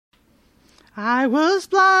I was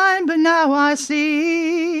blind, but now I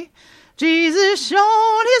see. Jesus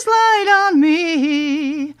shone his light on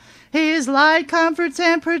me. His light comforts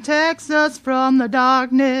and protects us from the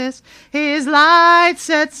darkness. His light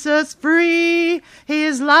sets us free.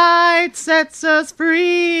 His light sets us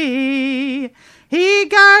free. He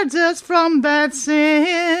guards us from bad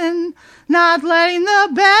sin, not letting the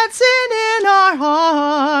bad sin in our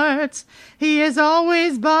hearts. He is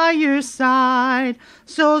always by your side,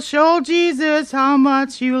 so show Jesus how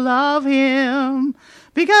much you love him.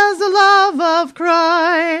 Because the love of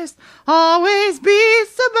Christ always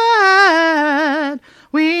beats the bad.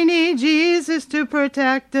 We need Jesus to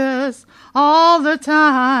protect us all the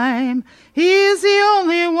time. He is the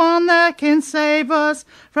only one that can save us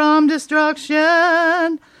from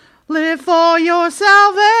destruction. Live for your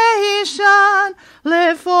salvation.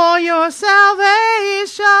 Live for your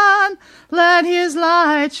salvation. Let his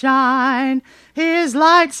light shine. His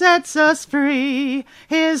light sets us free.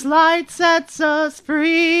 His light sets us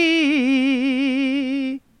free.